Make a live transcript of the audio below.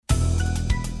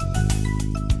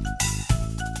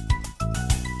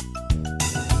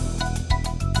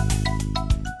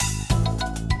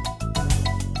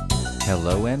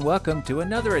Hello and welcome to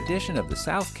another edition of the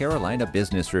South Carolina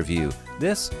Business Review.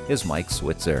 This is Mike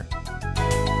Switzer.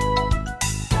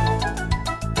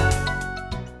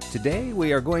 Today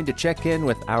we are going to check in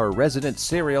with our resident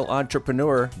serial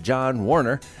entrepreneur, John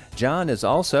Warner. John is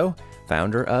also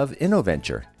founder of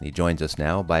Innoventure. He joins us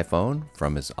now by phone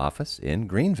from his office in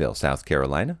Greenville, South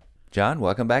Carolina. John,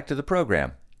 welcome back to the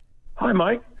program. Hi,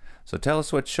 Mike. So tell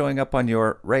us what's showing up on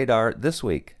your radar this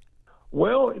week.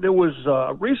 Well, there was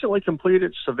a recently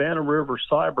completed Savannah River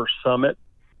Cyber Summit.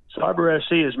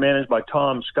 CyberSC is managed by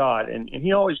Tom Scott, and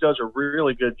he always does a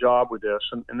really good job with this.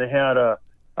 And they had a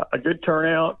good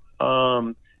turnout,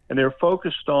 and they're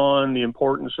focused on the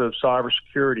importance of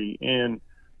cybersecurity. And,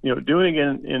 you know, doing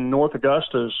it in North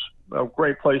Augusta is a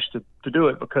great place to do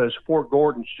it because Fort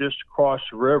Gordon's just across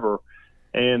the river,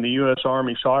 and the U.S.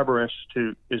 Army Cyber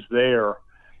Institute is there.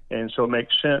 And so it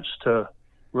makes sense to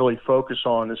really focus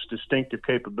on this distinctive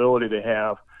capability they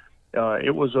have.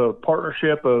 It was a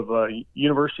partnership of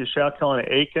University of South Carolina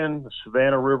Aiken, the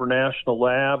Savannah River National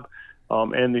Lab,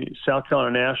 and the South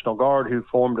Carolina National Guard, who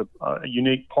formed a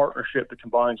unique partnership that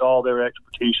combines all their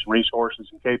expertise and resources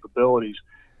and capabilities.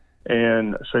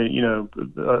 And so, you know,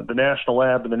 the National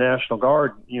Lab and the National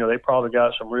Guard, you know, they probably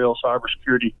got some real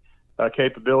cybersecurity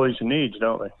capabilities and needs,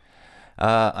 don't they?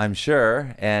 I'm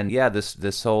sure. And yeah,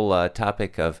 this whole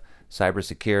topic of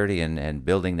cybersecurity and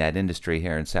building that industry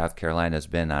here in South Carolina has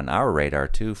been on our radar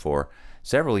too for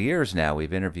several years now.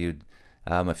 We've interviewed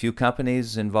a few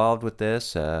companies involved with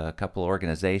this, a couple of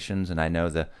organizations, and I know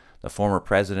the former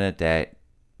president at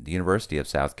the University of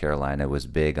South Carolina was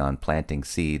big on planting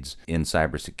seeds in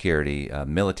cybersecurity,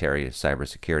 military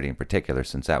cybersecurity in particular,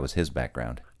 since that was his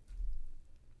background.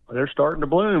 They're starting to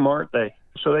bloom, aren't they?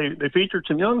 So they featured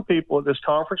some young people at this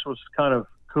conference. It was kind of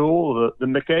cool. The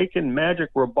McAiken Magic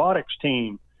Robotics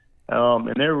team,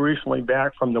 and they're recently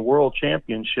back from the World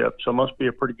Championship, so it must be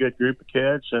a pretty good group of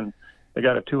kids, and they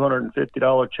got a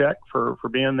 $250 check for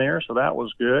being there, so that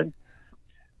was good.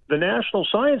 The National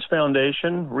Science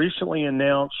Foundation recently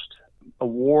announced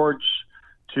awards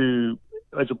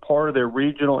as a part of their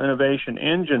Regional Innovation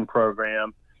Engine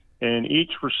program, and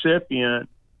each recipient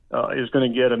is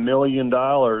going to get $1 million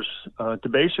to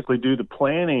basically do the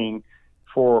planning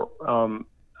for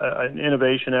an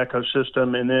innovation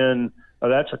ecosystem, and then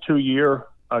that's a 2-year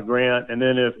grant. And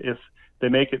then if they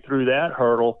make it through that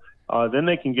hurdle, then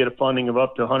they can get a funding of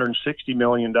up to $160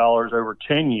 million over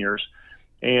 10 years.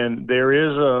 And there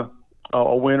is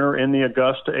a winner in the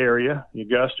Augusta area, the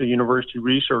Augusta University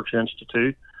Research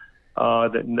Institute,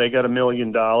 that they got $1 million.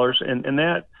 And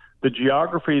that the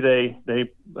geography they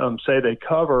say they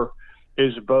cover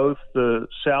is both the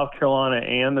South Carolina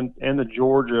and the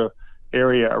Georgia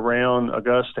area around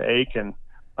Augusta-Aiken.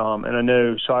 And I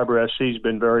know CyberSC has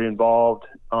been very involved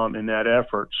in that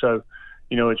effort. So,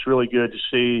 you know, it's really good to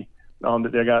see that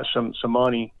they got some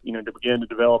money, you know, to begin to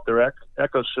develop their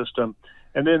ecosystem.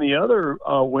 And then the other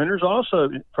winners also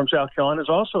from South Carolina is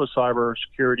also a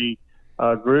cybersecurity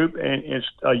group, and it's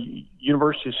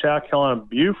University of South Carolina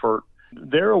Beaufort.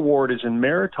 Their award is in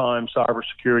maritime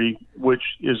cybersecurity, which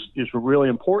is a really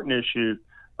important issue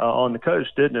on the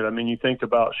coast, isn't it? I mean, you think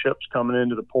about ships coming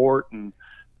into the port and,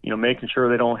 you know, making sure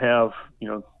they don't have, you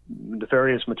know,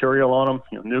 nefarious material on them,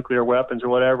 you know, nuclear weapons or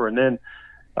whatever. And then,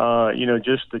 you know,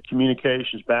 just the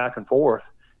communications back and forth,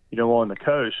 you know, on the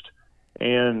coast.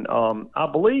 And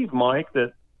I believe, Mike,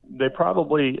 that they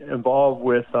probably involved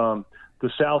with the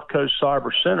South Coast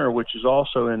Cyber Center, which is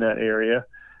also in that area,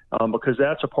 because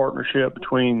that's a partnership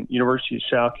between University of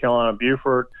South Carolina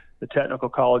Beaufort, the Technical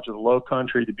College of the Low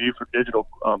Country, the Beaufort Digital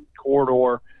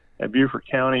Corridor, and Beaufort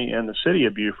County and the City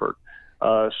of Beaufort.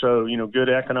 So, you know, good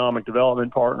economic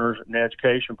development partners and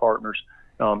education partners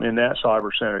in that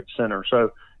cyber center.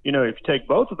 So, you know, if you take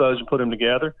both of those and put them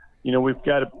together, you know, we've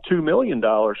got $2 million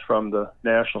from the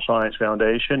National Science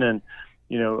Foundation. And,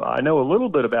 you know, I know a little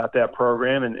bit about that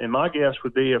program, and my guess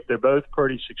would be if they're both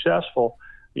pretty successful,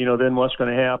 you know, then what's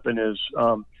going to happen is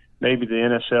maybe the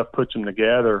NSF puts them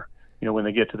together, you know, when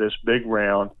they get to this big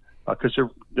round, because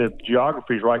the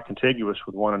geography is right contiguous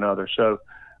with one another. So,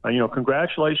 you know,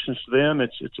 congratulations to them.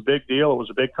 It's a big deal. It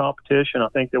was a big competition. I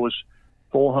think there was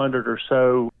 400 or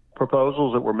so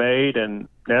proposals that were made, and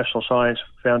National Science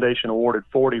Foundation awarded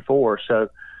 44. So,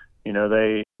 you know,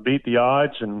 they beat the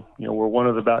odds, and, you know, we're one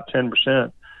of about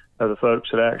 10% of the folks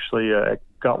that actually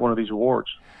got one of these awards.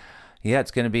 Yeah,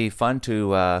 it's going to be fun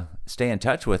to stay in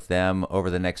touch with them over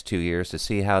the next 2 years to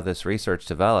see how this research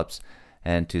develops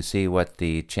and to see what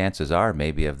the chances are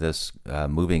maybe of this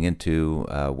moving into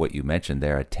what you mentioned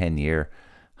there, a 10-year,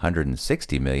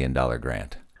 $160 million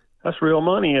grant. That's real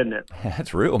money, isn't it?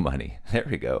 That's real money. There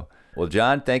we go. Well,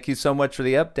 John, thank you so much for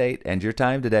the update and your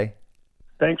time today.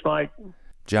 Thanks, Mike.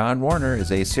 John Warner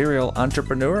is a serial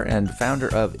entrepreneur and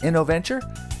founder of Innoventure.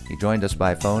 He joined us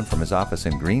by phone from his office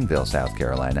in Greenville, South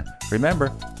Carolina.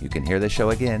 Remember, you can hear the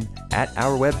show again at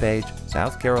our webpage,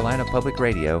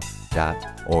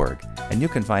 southcarolinapublicradio.org. And you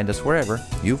can find us wherever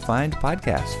you find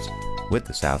podcasts. With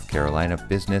the South Carolina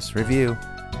Business Review,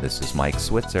 this is Mike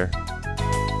Switzer.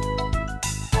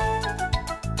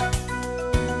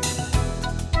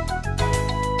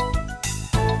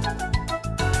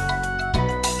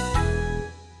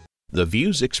 The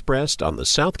views expressed on the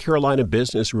South Carolina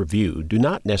Business Review do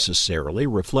not necessarily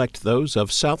reflect those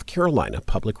of South Carolina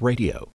Public Radio.